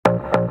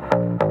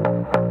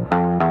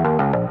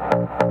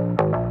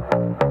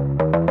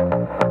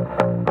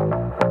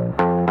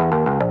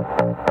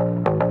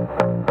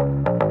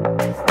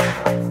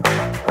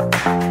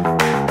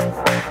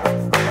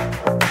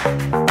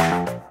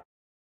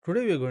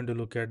going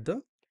to look at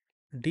the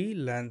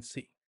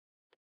Delancey.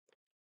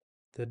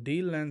 The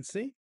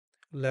Delancey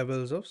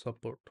levels of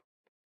support.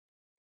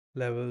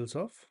 Levels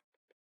of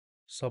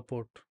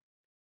support.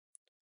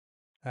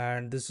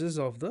 And this is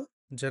of the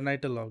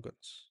genital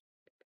organs.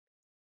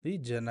 The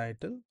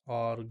genital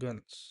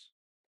organs.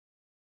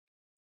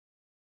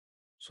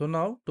 So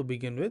now to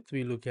begin with,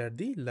 we look at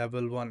the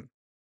level 1.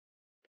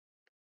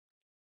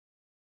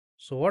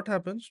 So what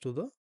happens to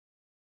the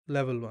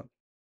level 1?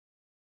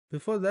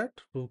 Before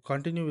that, to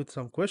continue with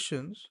some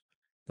questions,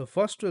 the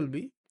first will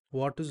be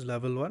what is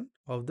level 1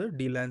 of the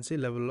Delancey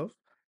level of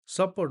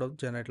support of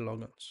genital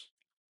organs?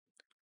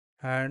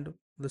 And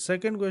the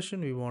second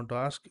question we want to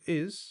ask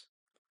is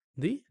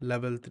the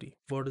level 3.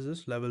 What is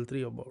this level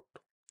 3 about?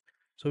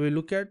 So we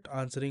look at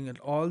answering at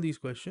all these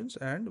questions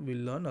and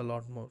we'll learn a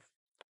lot more.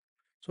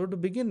 So to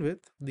begin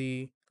with,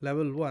 the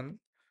level 1,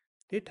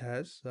 it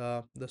has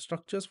the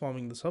structures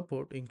forming the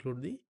support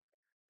include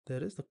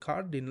there is the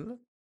cardinal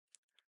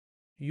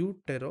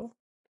uterosacral.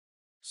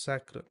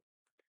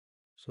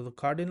 So the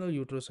cardinal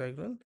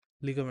uterosacral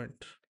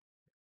ligament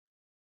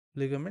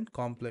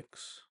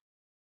complex.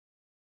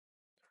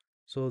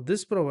 So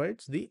this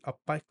provides the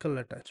apical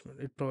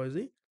attachment. It provides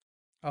the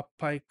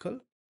apical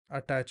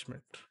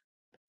attachment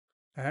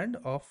and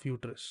of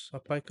uterus.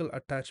 Apical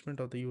attachment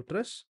of the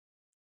uterus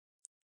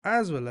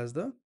as well as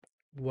the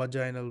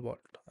vaginal vault.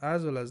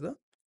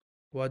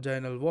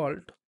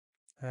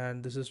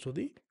 And this is to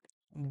the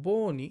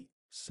bony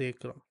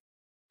sacrum.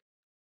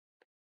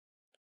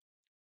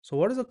 So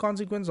what is the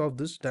consequence of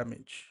this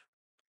damage?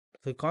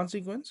 The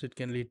consequence, it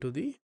can lead to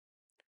the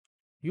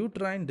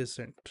uterine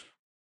descent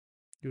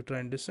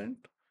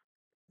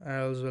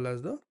as well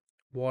as the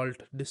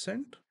vault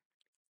descent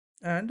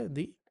and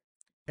the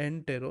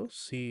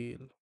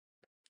enterocele.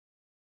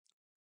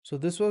 So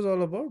this was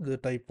all about the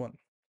type 1.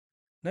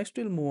 Next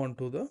we'll move on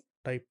to the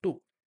type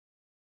 2.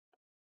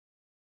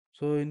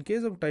 So in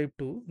case of type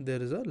 2,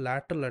 there is a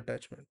lateral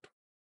attachment.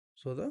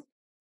 So the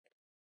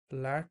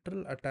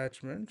lateral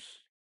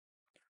attachments,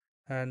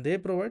 and they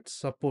provide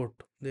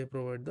support. They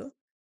provide the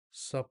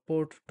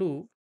support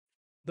to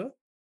the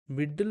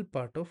middle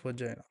part of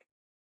vagina.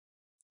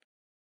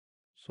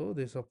 So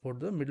they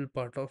support the middle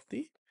part of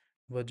the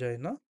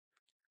vagina,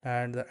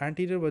 and the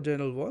anterior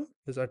vaginal wall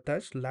is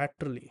attached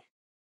laterally.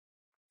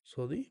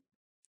 So the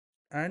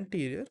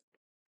anterior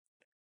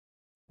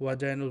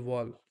vaginal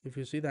wall, if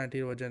you see the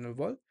anterior vaginal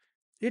wall,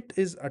 it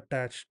is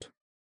attached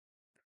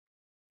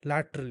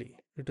laterally.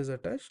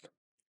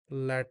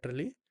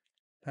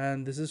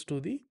 And this is to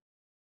the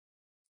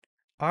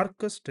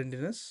arcus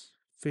tendinous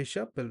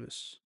fascia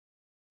pelvis.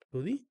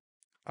 To the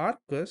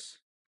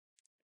arcus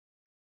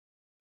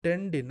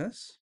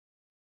tendinous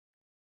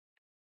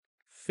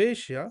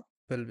fascia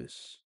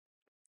pelvis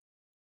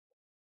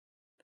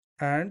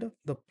and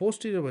the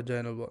posterior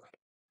vaginal wall.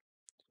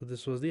 So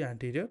this was the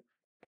anterior.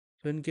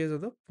 So in case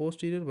of the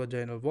posterior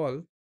vaginal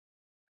wall,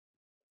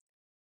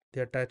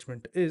 the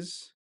attachment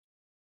is,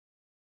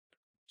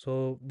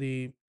 so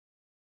the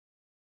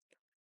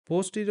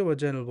posterior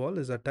vaginal wall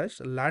is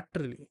attached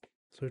laterally.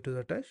 So it is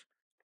attached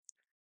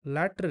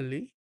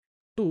laterally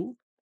to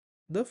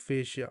the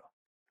fascia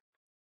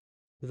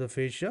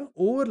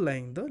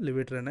overlying the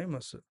levator ani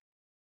muscle.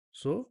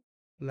 So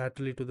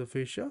laterally to the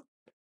fascia,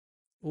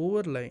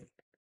 overlying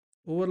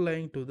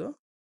to the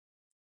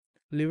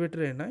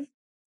levator ani,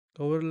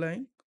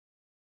 overlying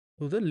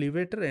to the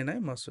levator ani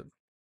muscle.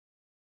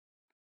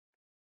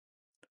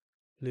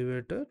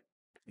 Levator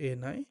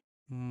ani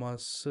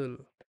muscle.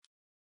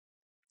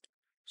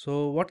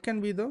 So what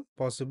can be the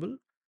possible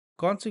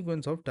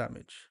consequence of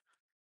damage?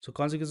 So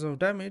consequence of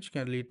damage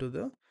can lead to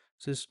the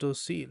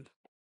cystocele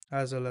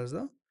as well as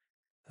the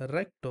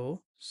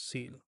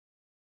rectocele.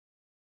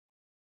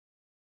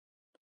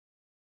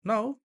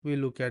 Now we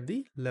look at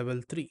the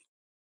level 3.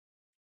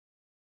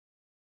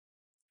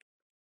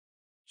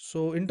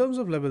 So in terms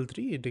of level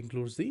 3, it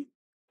includes the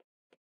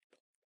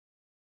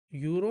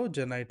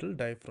urogenital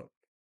diaphragm.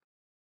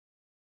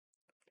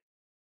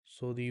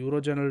 So the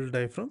urogenital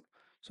diaphragm,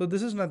 so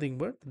this is nothing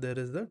but there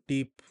is the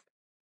deep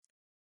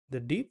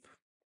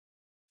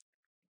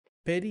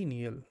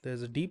perineal, there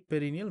is a deep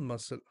perineal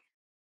muscle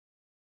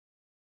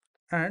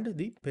and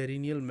the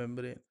perineal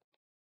membrane.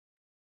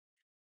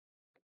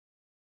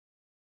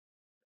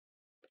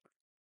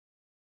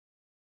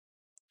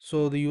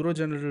 So the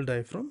urogenital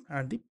diaphragm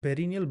and the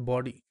perineal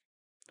body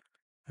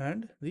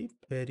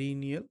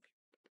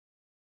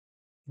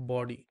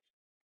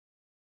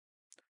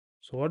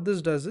So what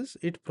this does is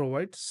it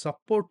provides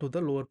support to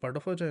the lower part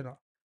of vagina.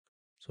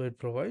 So it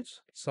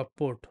provides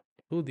support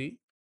to the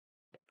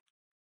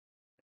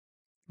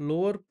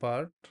lower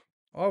part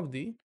of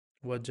the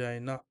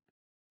vagina.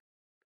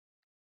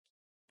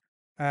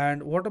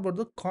 And what about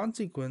the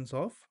consequence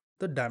of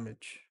the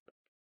damage?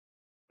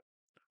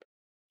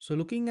 So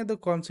looking at the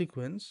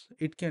consequence,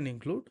 it can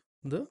include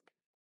the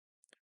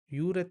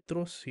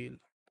urethrocoele.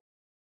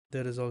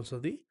 There is also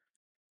the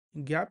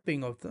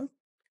gapping of the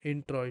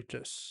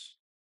introitus.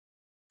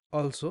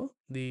 Also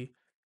the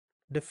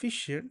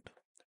deficient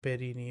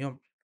perineum.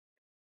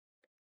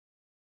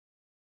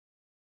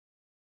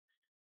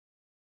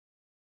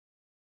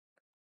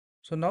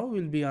 So now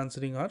we'll be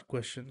answering our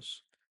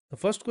questions. The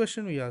first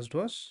question we asked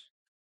was,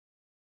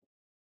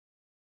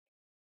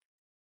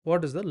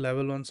 what is the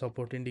level 1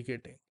 support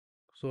indicating?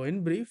 So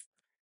in brief,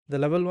 the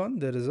level 1,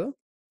 there is a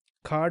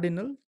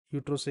cardinal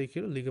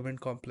uterosacral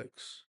ligament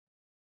complex.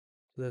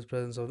 So there's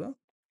presence of the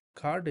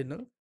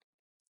cardinal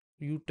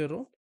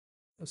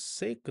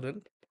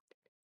uterosacral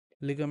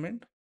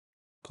ligament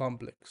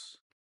complex.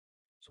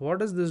 So what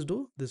does this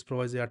do? This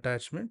provides the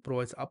attachment,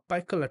 provides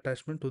apical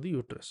attachment to the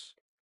uterus.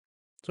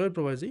 So it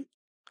provides the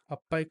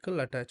apical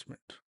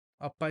attachment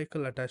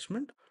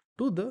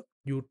to the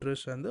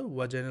uterus and the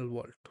vaginal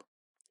vault.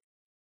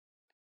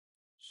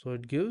 So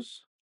it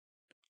gives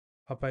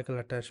apical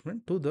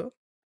attachment to the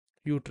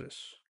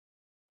uterus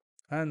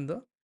and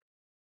the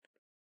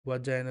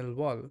vaginal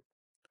wall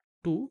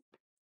to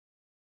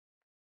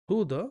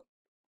the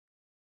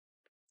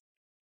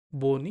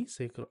bony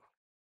sacra.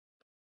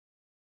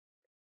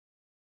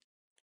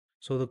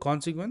 So the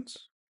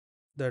consequence,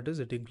 that is,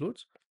 it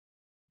includes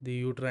the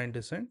uterine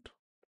descent.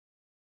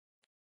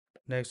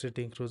 Next, it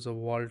includes the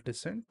vault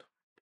descent.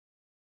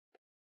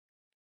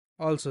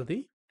 Also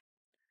the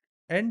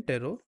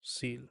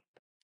enterocele.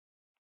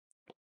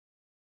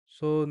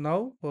 So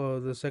now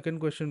the second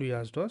question we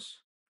asked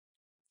was,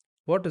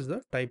 what is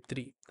the type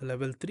 3, the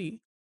level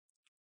 3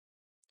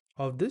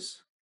 of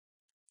this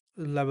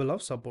level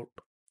of support?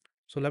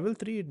 So level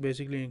 3, it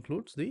basically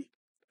includes the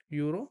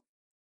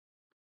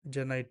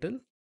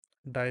urogenital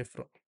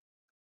diaphragm.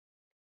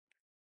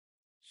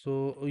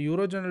 So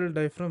urogenital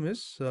diaphragm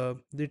is,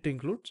 it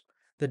includes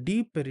the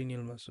deep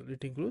perineal muscle.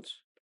 It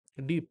includes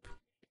deep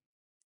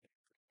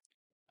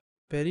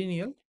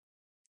perineal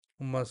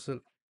muscle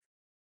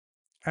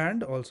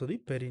and also the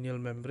perineal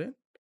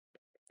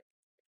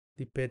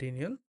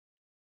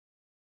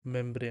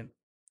membrane,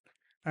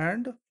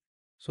 and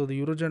so the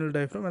urogenital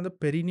diaphragm and the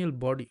perineal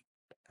body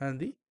and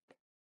the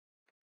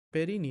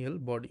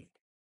perineal body.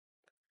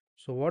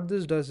 So what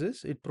this does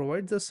is, it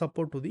provides the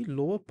support to the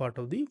lower part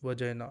of the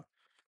vagina.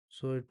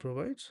 So it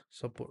provides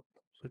support.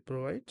 So it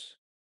provides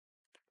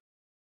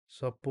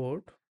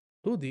support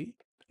to the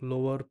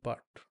lower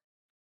part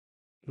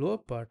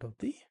of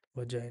the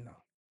vagina.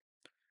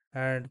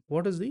 And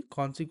what is the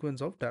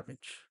consequence of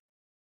damage?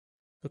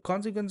 The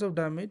consequence of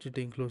damage, it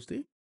includes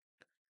the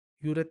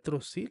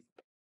urethrocoele.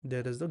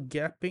 There is the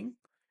gapping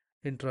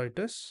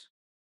introitus,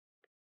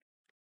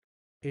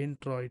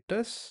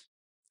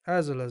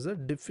 as well as the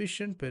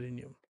deficient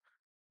perineum.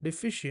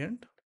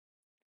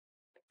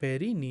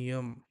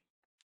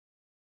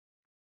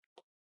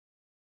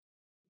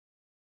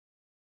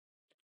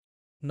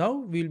 Now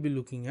we'll be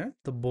looking at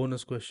the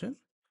bonus question.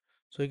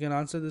 So you can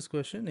answer this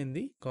question in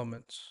the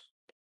comments.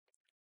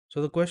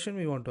 So the question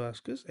we want to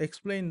ask is,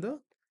 explain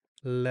the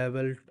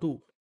level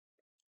 2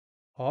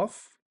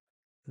 of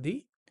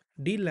the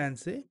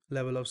Delancey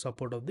level of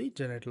support of the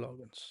genital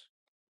organs.